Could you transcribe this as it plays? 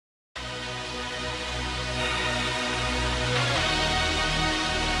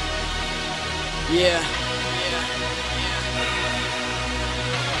Yeah.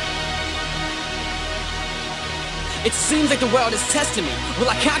 It seems like the world is testing me. Will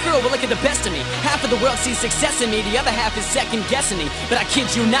I conquer or will I get the best of me? Half of the world sees success in me, the other half is second guessing me. But I kid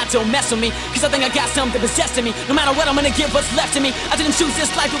you not, don't mess with me, cause I think I got something possessing me. No matter what, I'm gonna give what's left of me. I didn't choose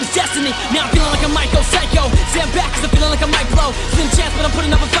this life, it was destiny. Now I'm feeling like I might go psycho. Stand back cause I'm feeling like I might blow. Slim chance but I'm putting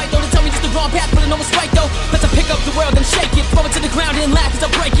up a fight though. They tell me just the wrong path, but I know what's right though. Let's pick up the world and shake it. Throw it to the ground and laugh as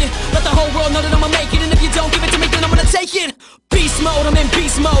I break it. Let the whole world know that I'ma make it. And if you don't give it to me, then I'm gonna take it. Beast mode, I'm in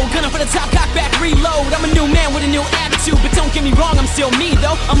beast mode. Gunning for the top, cock back, reload. I'm a new man with a new attitude, but don't get me wrong, I'm still me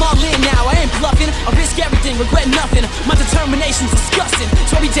though. I'm all in now, I ain't bluffing. I risk everything, regret nothing. My determination's disgusting,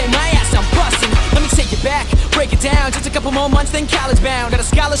 so every day my ass I'm busting. Let me take it back, break it down. Just a couple more months, then college bound. Got a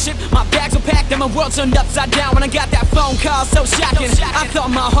scholarship, my bags were packed, and my world turned upside down when I got that phone call, so shocking. I thought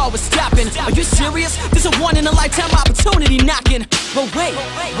my heart was stopping. Are you serious? This a one-in-a-lifetime opportunity knocking. But wait,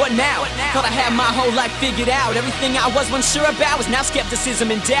 what now? Thought I had my whole life figured out. Everything I was unsure about was now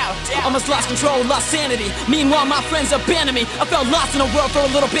skepticism and doubt. Almost lost control, lost sanity. Meanwhile, my friends abandoned me. I felt lost in the world for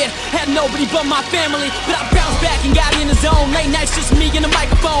a little bit. Had nobody but my family, but I bounced back and got in the zone. Late nights, just me and the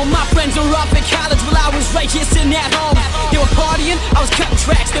microphone. My friends were off at college while I was right here sitting at home. They were partying, I was cutting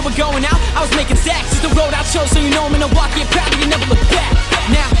tracks. They were going out, I was making stacks. It's the road I chose, so you know I'm in Milwaukee. Proud of you, never look back.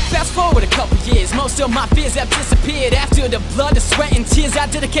 Now, fast forward a couple years, most of my fears have disappeared. After the blood, the sweat, and tears, I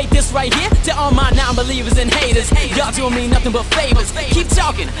dedicate this right here to all my non-believers and haters. Y'all doing me nothing but favors. Keep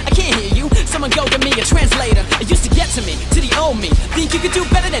talking, I can't hear you. Someone go to me, a translator. It used to get to me, to the old me. Think you could do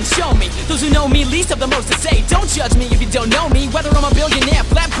better than show me. Those who know me least have the most to say. Don't judge me if you don't know me. Whether I'm a billionaire,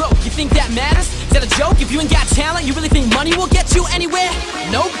 flat broke, you think that matters? Is that a joke? If you ain't got talent, you really think money will get you anywhere?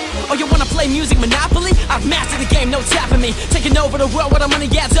 Nope. Or you wanna play music Monopoly? I've mastered the game, no tapping me. Taking over the world, what I'm money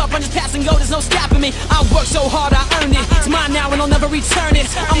adds up. I'm just passing go, there's no stopping me. I work so hard, I earned it. It's mine now and I'll never return it.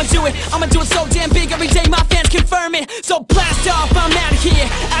 I'ma do it so damn big. Every day my fans confirm it. So blast off, I'm out of here.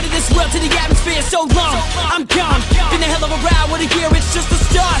 Out of this world to the atmosphere, so long, I'm gone. Been a hell of a ride, what a year, it's just the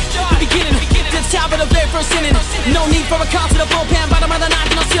start. The beginning, the top of the very first inning. No need for a call to the bullpen, bottom of the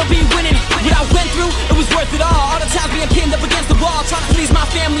ninth and I'll still be winning. What I went through, it was worth it all. All the times being pinned up against the wall, trying to please my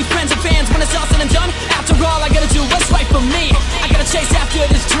family, friends and fans. When it's all said and done, after all I gotta do what's right for me. I gotta chase after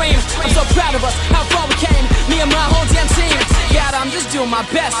this dream. I'm so proud of us, how far we came, me and my whole damn team. God, I'm just doing my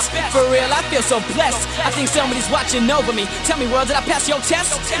best. For real, I feel so blessed. I think somebody's watching over me. Tell me, world, did I pass your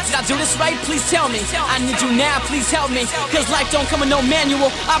test? Did I do this right? Please tell me. I need you now, please help me. Cause life don't come with no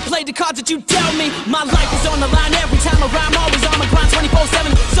manual. I played the cards that you dealt me. My life is on the line every time I rhyme. Always on my grind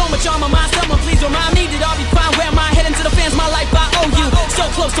 24/7. So much on my mind, someone please remind me that I'll be fine. Wear my head into the fans, my life I owe you. So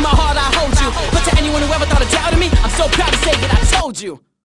close to my heart I hold you. But to anyone who ever thought of doubting me, I'm so proud to say that I told you.